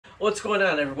What's going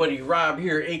on, everybody? Rob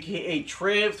here, aka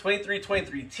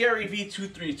Trev2323,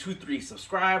 TREV2323.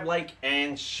 Subscribe, like,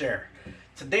 and share.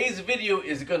 Today's video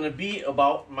is going to be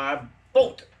about my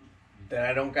boat that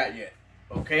I don't got yet.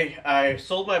 Okay, I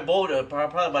sold my boat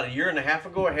probably about a year and a half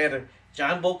ago. I had a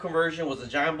John boat conversion. Was a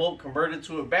John boat converted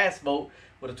to a bass boat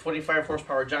with a 25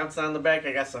 horsepower Johnson on the back.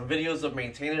 I got some videos of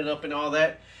maintaining it up and all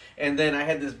that. And then I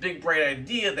had this big bright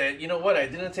idea that, you know what, I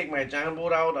didn't take my John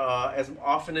boat out as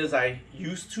often as I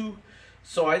used to.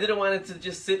 So I didn't want it to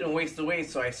just sit and waste away.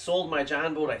 So I sold my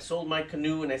John boat, I sold my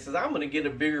canoe, and I said, I'm going to get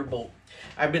a bigger boat.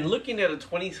 I've been looking at a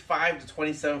 25 to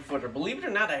 27 footer. Believe it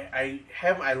or not, I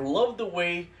love the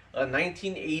way a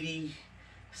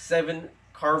 1987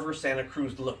 Carver Santa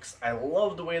Cruz looks. I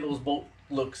love the way those boat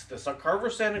looks. The Carver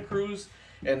Santa Cruz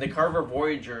and the Carver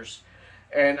Voyagers.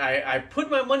 And I put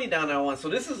my money down on one. So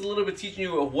this is a little bit teaching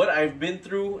you of what I've been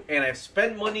through. And I've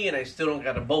spent money and I still don't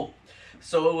got a boat.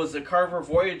 So it was a Carver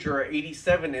Voyager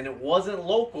 87. And it wasn't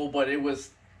local, but it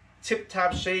was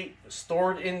tip-top shape,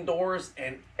 stored indoors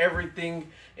and everything.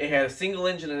 It had a single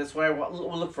engine. And that's why I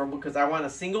look for, because I want a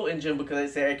single engine. Because I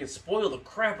say I could spoil the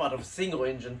crap out of a single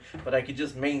engine. But I could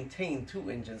just maintain two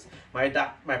engines. My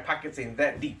pockets ain't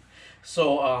that deep.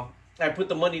 So I put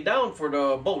the money down for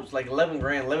the boats, like 11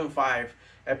 grand, 11.5.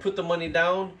 I put the money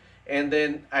down, and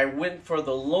then I went for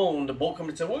the loan. The boat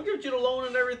company said, we'll give you the loan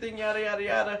and everything, yada, yada,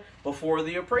 yada, before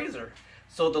the appraiser.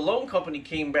 So the loan company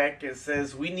came back and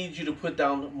says, we need you to put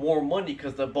down more money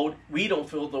because the boat, we don't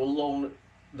feel the loan,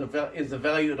 the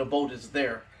value of the boat is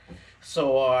there.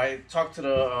 So I talked to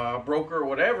the broker or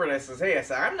whatever, and I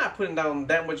said, I'm not putting down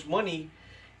that much money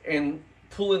and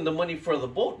pulling the money for the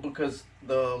boat because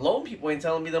the loan people ain't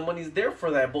telling me the money's there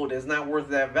for that boat. It's not worth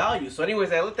that value. So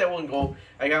anyways, I let that one go.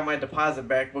 I got my deposit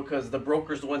back because the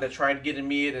broker's the one that tried getting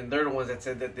me it, and they're the ones that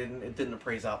said that it didn't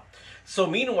appraise out. So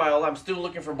meanwhile, I'm still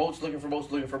looking for boats, and I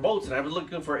was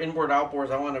looking for inboard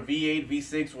outboards. I want a V8,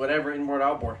 V6, whatever inboard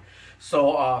outboard.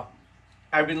 So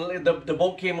the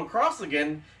boat came across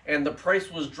again, and the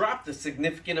price was dropped a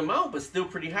significant amount, but still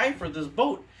pretty high for this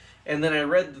boat. And then I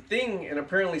read the thing, and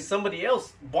apparently somebody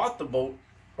else bought the boat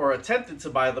or attempted to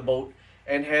buy the boat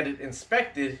and had it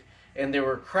inspected, and there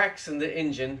were cracks in the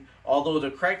engine. Although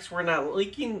the cracks were not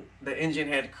leaking, the engine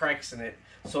had cracks in it.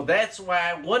 So that's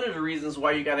why, one of the reasons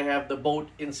why you got to have the boat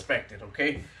inspected,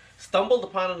 okay? Stumbled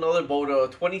upon another boat, a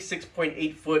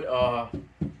 26.8 foot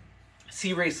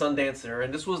Sea Ray Sundancer,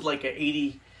 and this was like an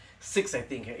 86, I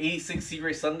think, an 86 Sea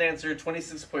Ray Sundancer,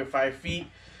 26.5 feet.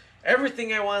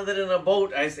 Everything I wanted in a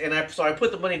boat, so I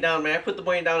put the money down, man. I put the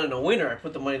money down in the winter. I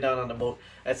put the money down on the boat.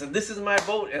 I said, this is my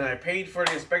boat, and I paid for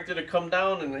the inspector to come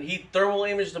down, and he thermal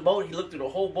imaged the boat. He looked at the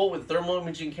whole boat with thermal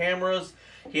imaging cameras.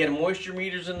 He had moisture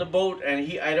meters in the boat, and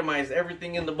he itemized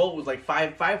everything in the boat. It was like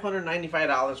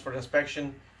 $595 for the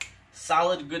inspection.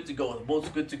 Solid, good to go. The boat's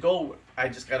good to go. I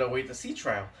just got to wait the sea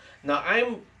trial. Now,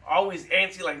 I'm always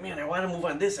antsy, like, man, I want to move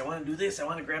on this, I want to do this, I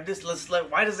want to grab this,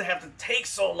 why does it have to take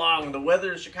so long? The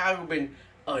weather in Chicago has been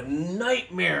a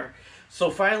nightmare.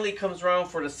 So finally it comes around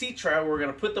for the sea trial. We're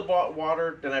going to put the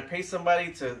water, then I pay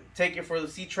somebody to take it for the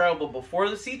sea trial, but before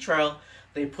the sea trial,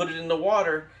 they put it in the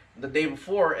water the day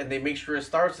before, and they make sure it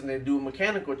starts, and they do a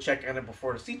mechanical check on it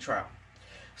before the sea trial.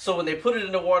 So when they put it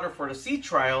in the water for the sea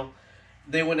trial,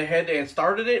 they went ahead and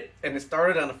started it, and it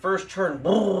started on the first turn.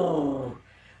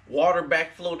 Water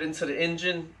backflowed into the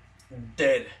engine,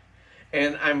 dead.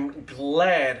 And I'm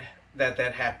glad that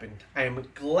that happened. I'm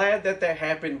glad that that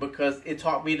happened because it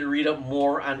taught me to read up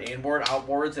more on inboard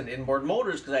outboards and inboard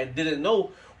motors, because I didn't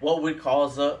know what would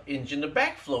cause the engine to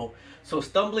backflow. So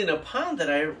stumbling upon that,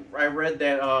 I read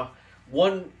that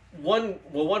one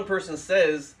person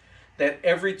says that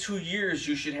every 2 years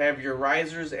you should have your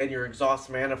risers and your exhaust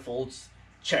manifolds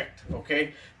checked.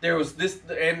 Okay, there was this,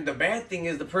 and the bad thing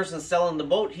is the person selling the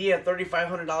boat, he had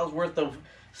 $3,500 worth of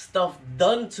stuff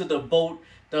done to the boat.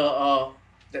 The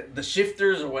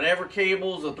shifters or whatever,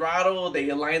 cables, the throttle, they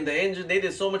aligned the engine, they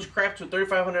did so much crap to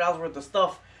 $3,500 worth of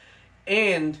stuff,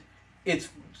 and it's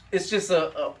just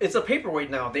it's a paperweight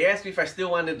now. They asked me if I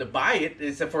still wanted to buy it.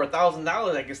 They said for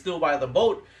 $1,000 I could still buy the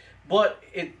boat, but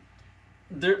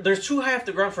there's too high off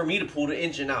the ground for me to pull the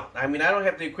engine out. I mean, I don't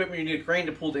have the equipment. You need a crane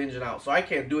to pull the engine out, so I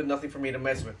can't do it. Nothing for me to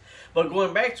mess with. But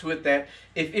going back to it, that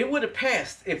if it would have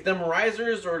passed, if them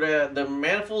risers or the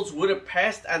manifolds would have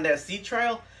passed on that sea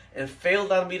trial and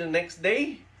failed on me the next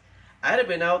day, I'd have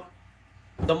been out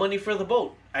the money for the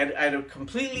boat. I'd have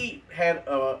completely had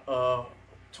a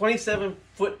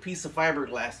 27-foot piece of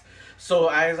fiberglass. So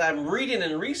as I'm reading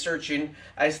and researching,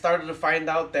 I started to find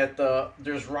out that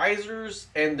there's risers,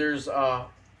 and there's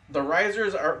the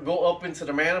risers go up into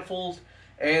the manifolds,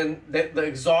 and the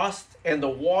exhaust and the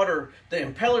water, the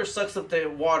impeller sucks up the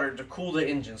water to cool the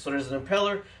engine. So there's an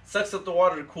impeller, sucks up the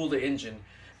water to cool the engine.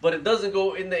 But it doesn't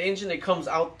go in the engine, it comes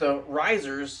out the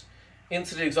risers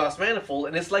into the exhaust manifold,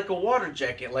 and it's like a water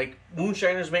jacket. Like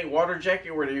moonshiners make water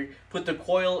jacket where they put the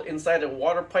coil inside a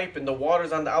water pipe and the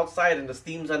water's on the outside and the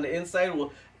steam's on the inside.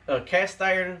 Well, cast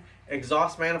iron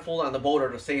exhaust manifold on the boat are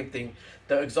the same thing.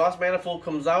 The exhaust manifold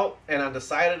comes out, and on the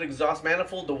side of the exhaust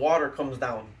manifold the water comes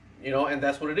down, you know, and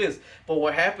that's what it is. But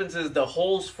what happens is the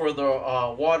holes for the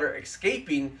water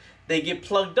escaping, they get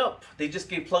plugged up. They just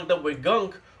get plugged up with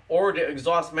gunk, or the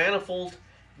exhaust manifold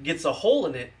gets a hole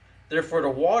in it. Therefore, the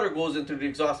water goes into the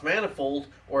exhaust manifold,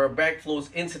 or it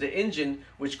backflows into the engine,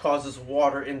 which causes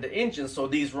water in the engine. So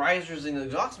these risers in the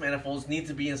exhaust manifolds need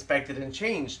to be inspected and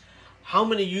changed. How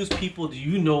many used people do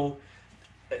you know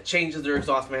that changes their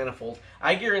exhaust manifold?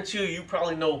 I guarantee you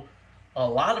probably know a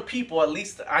lot of people, at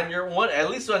least on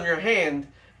your hand,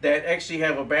 that actually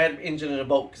have a bad engine in a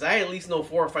boat. Because I at least know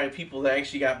 4 or 5 people that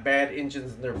actually got bad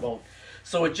engines in their boat.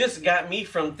 So it just got me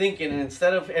from thinking, and it's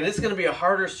going to be a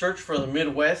harder search for the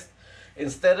Midwest.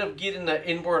 Instead of getting the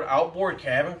inboard outboard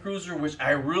cabin cruiser, which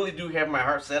I really do have my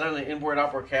heart set on an inboard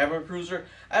outboard cabin cruiser,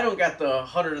 I don't got the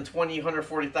 120,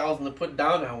 140,000 to put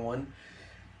down on one.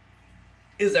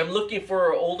 Is I'm looking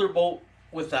for an older boat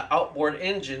with an outboard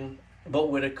engine,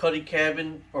 but with a cuddy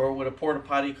cabin or with a porta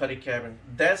potty cuddy cabin.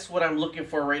 That's what I'm looking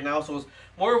for right now. So it's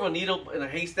more of a needle in a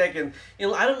haystack. And you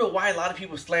know, I don't know why a lot of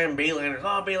people slam Bayliners.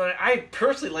 Oh, Bayliner. I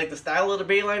personally like the style of the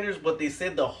Bayliners, but they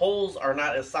said the holes are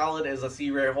not as solid as a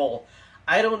Sea Ray hole.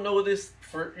 I don't know this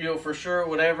for sure,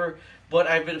 whatever, but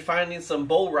I've been finding some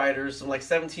bow riders, some like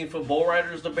 17-foot bow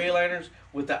riders, the Bayliners,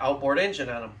 with the outboard engine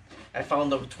on them. I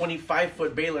found the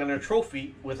 25-foot Bayliner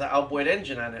Trophy with the outboard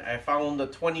engine on it. I found the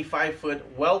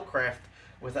 25-foot Wellcraft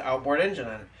with the outboard engine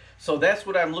on it. So that's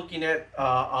what I'm looking at.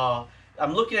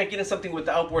 I'm looking at getting something with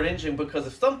the outboard engine, because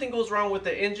if something goes wrong with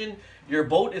the engine, your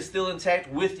boat is still intact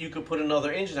you could put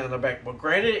another engine on the back. But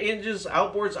granted, engines,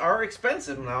 outboards are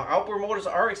expensive now. Outboard motors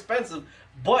are expensive,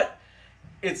 but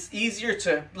it's easier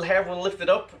to have one lifted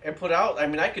up and put out. I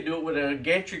mean, I could do it with a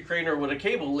gantry crane or with a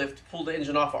cable lift, pull the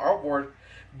engine off of outboard.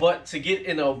 But to get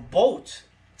in a boat,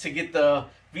 to get the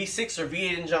V6 or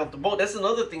V8 engine out the boat, that's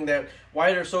another thing that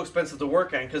why they're so expensive to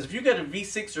work on. Because if you got a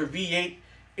V6 or V8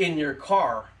 in your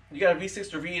car,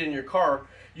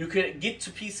 you could get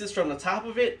to pieces from the top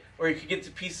of it, or you could get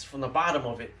to pieces from the bottom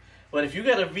of it. But if you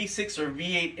got a V6 or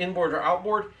V8 inboard or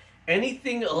outboard,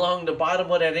 anything along the bottom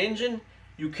of that engine,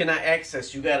 you cannot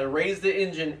access. You got to raise the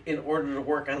engine in order to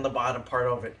work on the bottom part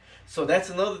of it. So that's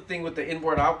another thing with the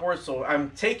inboard outboard. So I'm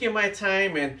taking my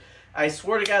time, and I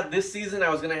swear to God, this season I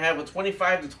was going to have a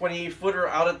 25 to 28 footer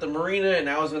out at the marina, and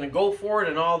I was going to go for it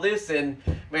and all this. And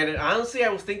man, and honestly, I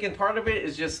was thinking part of it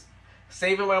is just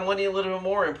saving my money a little bit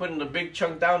more and putting a big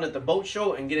chunk down at the boat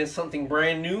show and getting something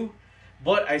brand new.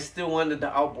 But I still wanted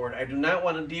the outboard. I do not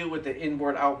want to deal with the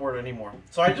inboard outboard anymore.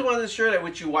 So I just wanted to share that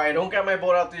with you, why I don't got my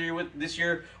boat out there this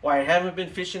year, why I haven't been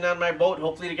fishing on my boat.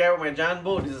 Hopefully the guy with my John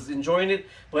boat is enjoying it.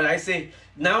 But I say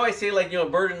like, you know, a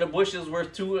bird in the bush is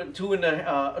worth bird in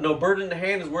the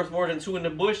hand is worth more than 2 in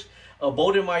the bush. A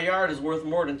boat in my yard is worth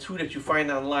more than 2 that you find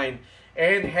online.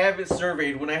 And have it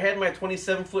surveyed. When I had my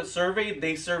 27-foot surveyed,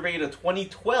 they surveyed a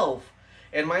 2012,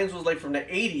 and mine was like from the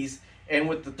 80s. And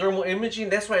with the thermal imaging,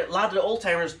 that's why a lot of the old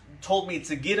timers told me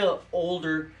to get an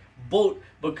older boat,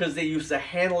 because they used to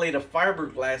hand lay the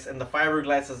fiberglass, and the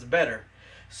fiberglass is better.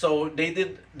 So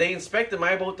they inspected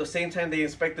my boat the same time they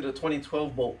inspected a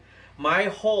 2012 boat. My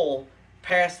hull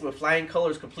passed with flying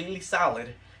colors completely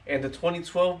solid, and the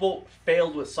 2012 boat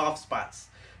failed with soft spots.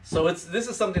 So this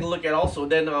is something to look at also.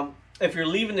 Then if you're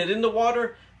leaving it in the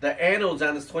water, the anodes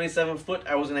on this 27-foot,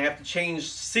 I was going to have to change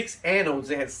 6 anodes.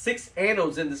 They had 6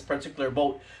 anodes in this particular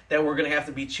boat that were going to have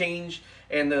to be changed.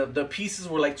 And the pieces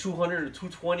were like 200 or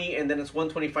 220, and then it's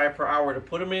 125 per hour to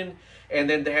put them in. And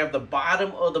then to have the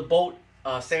bottom of the boat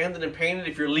sanded and painted.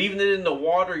 If you're leaving it in the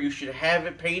water, you should have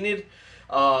it painted.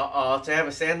 To have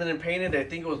it sanded and painted, I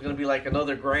think it was going to be like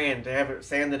another $1,000 to have it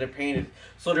sanded and painted.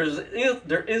 So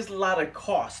there is a lot of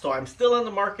cost. So I'm still on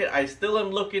the market. I still am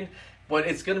looking. But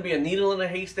it's going to be a needle in a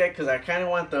haystack, because I kind of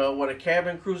want what a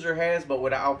cabin cruiser has, but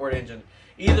with an outboard engine.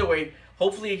 Either way,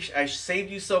 hopefully I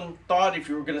saved you some thought. If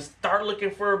you were going to start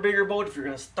looking for a bigger boat, if you're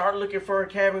going to start looking for a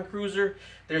cabin cruiser,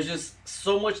 there's just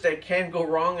so much that can go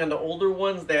wrong on the older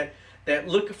ones that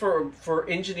look for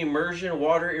engine immersion,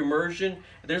 water immersion.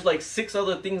 There's like 6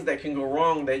 other things that can go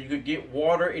wrong that you could get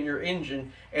water in your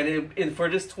engine. And for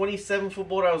this 27-foot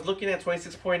boat I was looking at,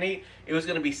 26.8, it was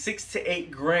going to be $6 to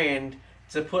 $8,000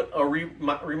 to put a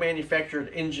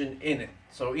remanufactured engine in it.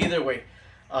 So either way,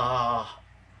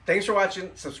 Thanks for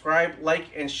watching. Subscribe, like,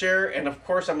 and share. And of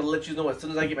course, I'm going to let you know as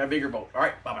soon as I get my bigger boat. All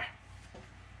right, bye-bye.